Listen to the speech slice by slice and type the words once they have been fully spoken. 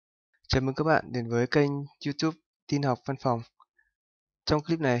Chào mừng các bạn đến với kênh YouTube Tin học văn phòng. Trong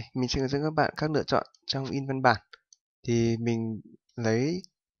clip này, mình sẽ hướng dẫn các bạn các lựa chọn trong in văn bản. Thì mình lấy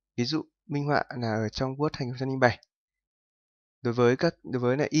ví dụ minh họa là ở trong Word 2007. Đối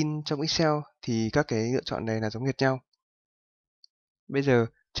với là in trong Excel thì các cái lựa chọn này là giống hệt nhau. Bây giờ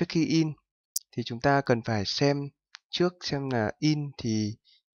trước khi in thì chúng ta cần phải xem trước xem là in thì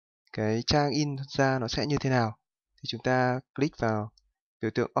cái trang in ra nó sẽ như thế nào. Thì chúng ta click vào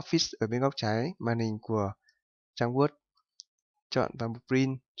biểu tượng Office ở bên góc trái màn hình của trang Word, chọn vào mục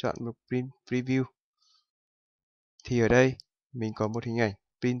Print, chọn mục Print Preview. Thì ở đây mình có một hình ảnh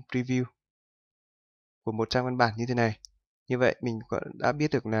Print Preview của một trang văn bản như thế này. Như vậy mình đã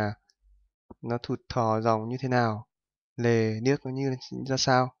biết được là nó thụt thò dòng như thế nào, lề nước nó như ra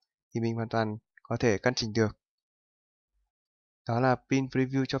sao, thì mình hoàn toàn có thể căn chỉnh được. Đó là Print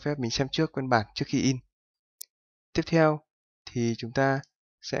Preview cho phép mình xem trước văn bản trước khi in. Tiếp theo thì chúng ta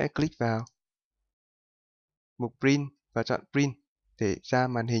sẽ click vào mục Print và chọn Print để ra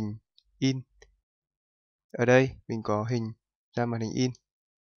màn hình in. Ở đây mình có hình ra màn hình in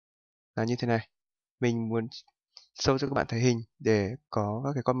là như thế này. Mình muốn show cho các bạn thấy hình để có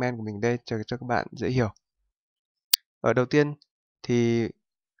các cái comment của mình đây cho các bạn dễ hiểu. Ở đầu tiên thì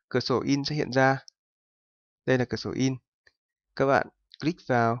cửa sổ in sẽ hiện ra. Đây là cửa sổ in. Các bạn click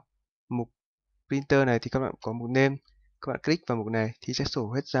vào mục printer này thì các bạn có mục name. Các bạn click vào mục này thì sẽ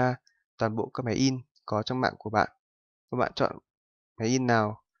sổ hết ra toàn bộ các máy in có trong mạng của bạn. Các bạn chọn máy in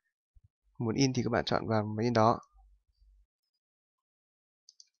nào muốn in thì các bạn chọn vào máy in đó.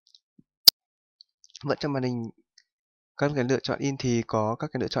 Vẫn trong màn hình các cái lựa chọn in thì có các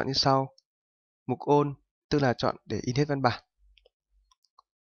cái lựa chọn như sau. Mục all tức là chọn để in hết văn bản.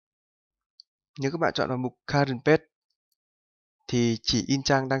 Nếu các bạn chọn vào mục current page thì chỉ in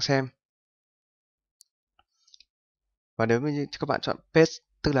trang đang xem. Và nếu như các bạn chọn page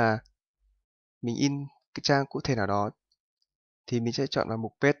tức là mình in cái trang cụ thể nào đó thì mình sẽ chọn vào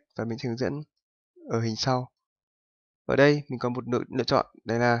mục page và mình sẽ hướng dẫn ở hình sau. Ở đây mình có một lựa chọn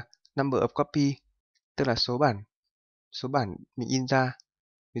đấy là number of copy tức là số bản mình in ra.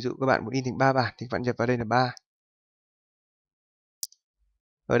 Ví dụ các bạn muốn in thành 3 bản thì các bạn nhập vào đây là 3.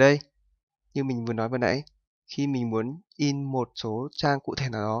 Ở đây như mình vừa nói vừa nãy, khi mình muốn in một số trang cụ thể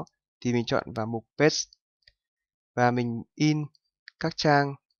nào đó thì mình chọn vào mục page và mình in các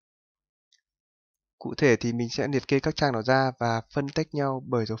trang cụ thể thì mình sẽ liệt kê các trang đó ra và phân tách nhau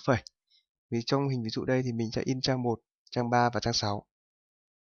bởi dấu phẩy. Vì trong hình ví dụ đây thì mình sẽ in trang 1, trang 3 và trang 6.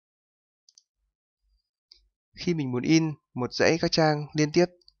 Khi mình muốn in một dãy các trang liên tiếp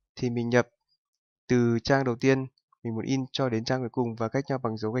thì mình nhập từ trang đầu tiên mình muốn in cho đến trang cuối cùng và cách nhau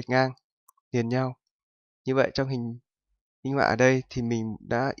bằng dấu gạch ngang liền nhau. Như vậy trong hình minh họa ở đây thì mình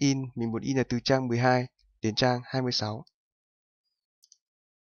muốn in là từ trang 12 đến trang 26.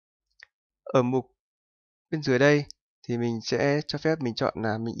 Ở mục bên dưới đây thì mình sẽ cho phép mình chọn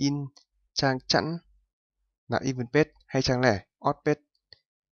là mình in trang chẵn là even page hay trang lẻ odd page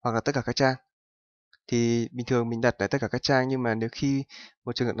hoặc là tất cả các trang. Thì bình thường mình đặt là tất cả các trang, nhưng mà nếu khi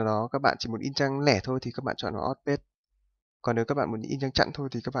một trường hợp nào đó các bạn chỉ muốn in trang lẻ thôi thì các bạn chọn vào odd page. Còn nếu các bạn muốn in trang chẵn thôi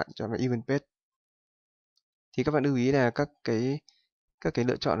thì các bạn chọn vào even page. Thì các bạn lưu ý là các cái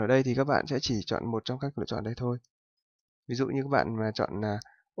lựa chọn ở đây thì các bạn sẽ chỉ chọn một trong các lựa chọn đấy thôi. Ví dụ như các bạn mà chọn là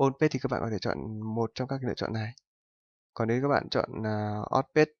all page thì các bạn có thể chọn một trong các lựa chọn này. Còn nếu các bạn chọn là odd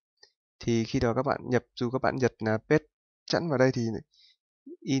page thì khi đó các bạn dù các bạn nhập là page chẵn vào đây thì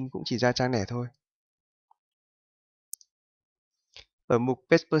in cũng chỉ ra trang lẻ thôi. Ở mục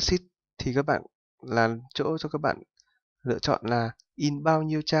page per sheet thì các bạn là chỗ cho các bạn lựa chọn là in bao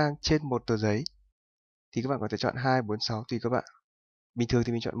nhiêu trang trên một tờ giấy. Thì các bạn có thể chọn 2, 4, 6 tùy các bạn. Bình thường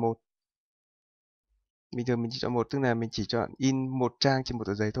thì mình chọn 1. Bình thường mình chỉ chọn 1 tức là mình chỉ chọn in một trang trên một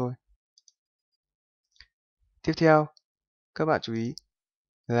tờ giấy thôi. Tiếp theo, các bạn chú ý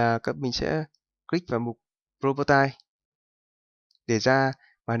là mình sẽ click vào mục Property để ra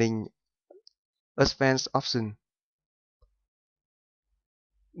màn hình Advanced Option.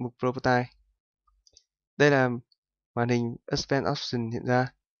 Mục Property. Đây là màn hình Advanced Option hiện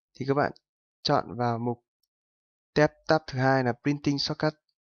ra. Thì các bạn chọn vào mục tab thứ hai là Printing Shortcut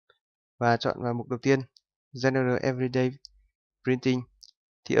và chọn vào mục đầu tiên General Everyday Printing.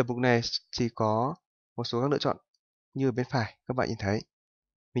 Thì ở mục này chỉ có một số các lựa chọn như ở bên phải các bạn nhìn thấy.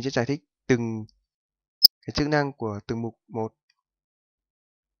 Mình sẽ giải thích từng cái chức năng của từng mục một.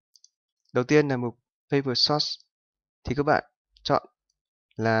 Đầu tiên là mục Paper Source thì các bạn chọn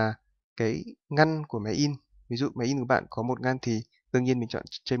là cái ngăn của máy in. Ví dụ máy in của bạn có một ngăn thì đương nhiên mình chọn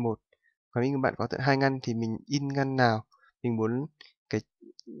trên một. Còn nếu bạn có tận 2 ngăn thì mình in ngăn nào, mình muốn cái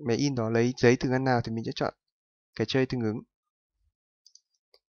máy in đó lấy giấy từ ngăn nào thì mình sẽ chọn cái tray tương ứng.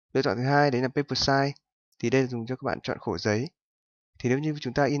 Lựa chọn thứ hai đấy là paper size, thì đây là dùng cho các bạn chọn khổ giấy. Thì nếu như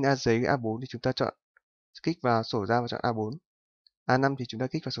chúng ta in giấy A4 thì chúng ta kích vào sổ ra và chọn A4. A5 thì chúng ta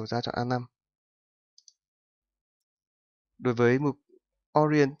kích vào sổ ra chọn A5. Đối với mục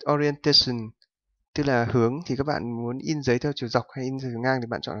orientation, tức là hướng, thì các bạn muốn in giấy theo chiều dọc hay in theo chiều ngang thì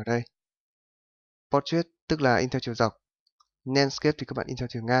bạn chọn ở đây. Portrait tức là in theo chiều dọc. Landscape thì các bạn in theo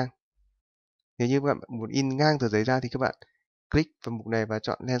chiều ngang. Nếu như các bạn muốn in ngang tờ giấy ra thì các bạn click vào mục này và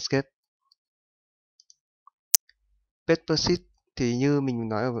chọn landscape. Paper sheet thì như mình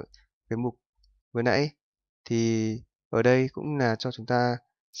nói ở cái mục vừa nãy, thì ở đây cũng là cho chúng ta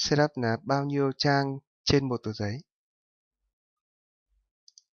setup là bao nhiêu trang trên một tờ giấy.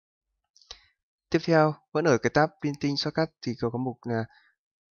 Tiếp theo, vẫn ở cái tab printing shortcut thì có mục là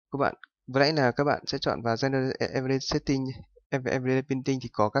các bạn vừa nãy là các bạn sẽ chọn vào general everyday setting, everyday printing thì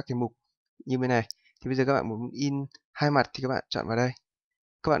có các cái mục như bên này. Thì bây giờ các bạn muốn in hai mặt thì các bạn chọn vào đây.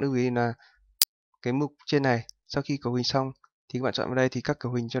 Các bạn lưu ý là cái mục trên này sau khi cấu hình xong thì các bạn chọn vào đây thì các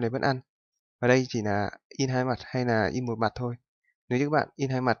cấu hình cho này vẫn ăn. Và đây chỉ là in hai mặt hay là in một mặt thôi. Nếu như các bạn in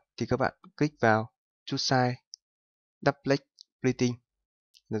hai mặt thì các bạn click vào choose size double printing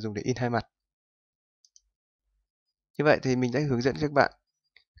là dùng để in hai mặt. Như vậy thì mình đã hướng dẫn cho các bạn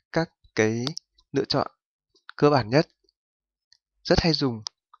các cái lựa chọn cơ bản nhất rất hay dùng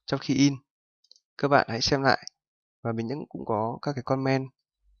trong khi in. Các bạn hãy xem lại và mình cũng có các cái comment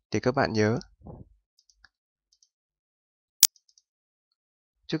để các bạn nhớ.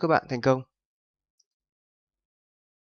 Chúc các bạn thành công.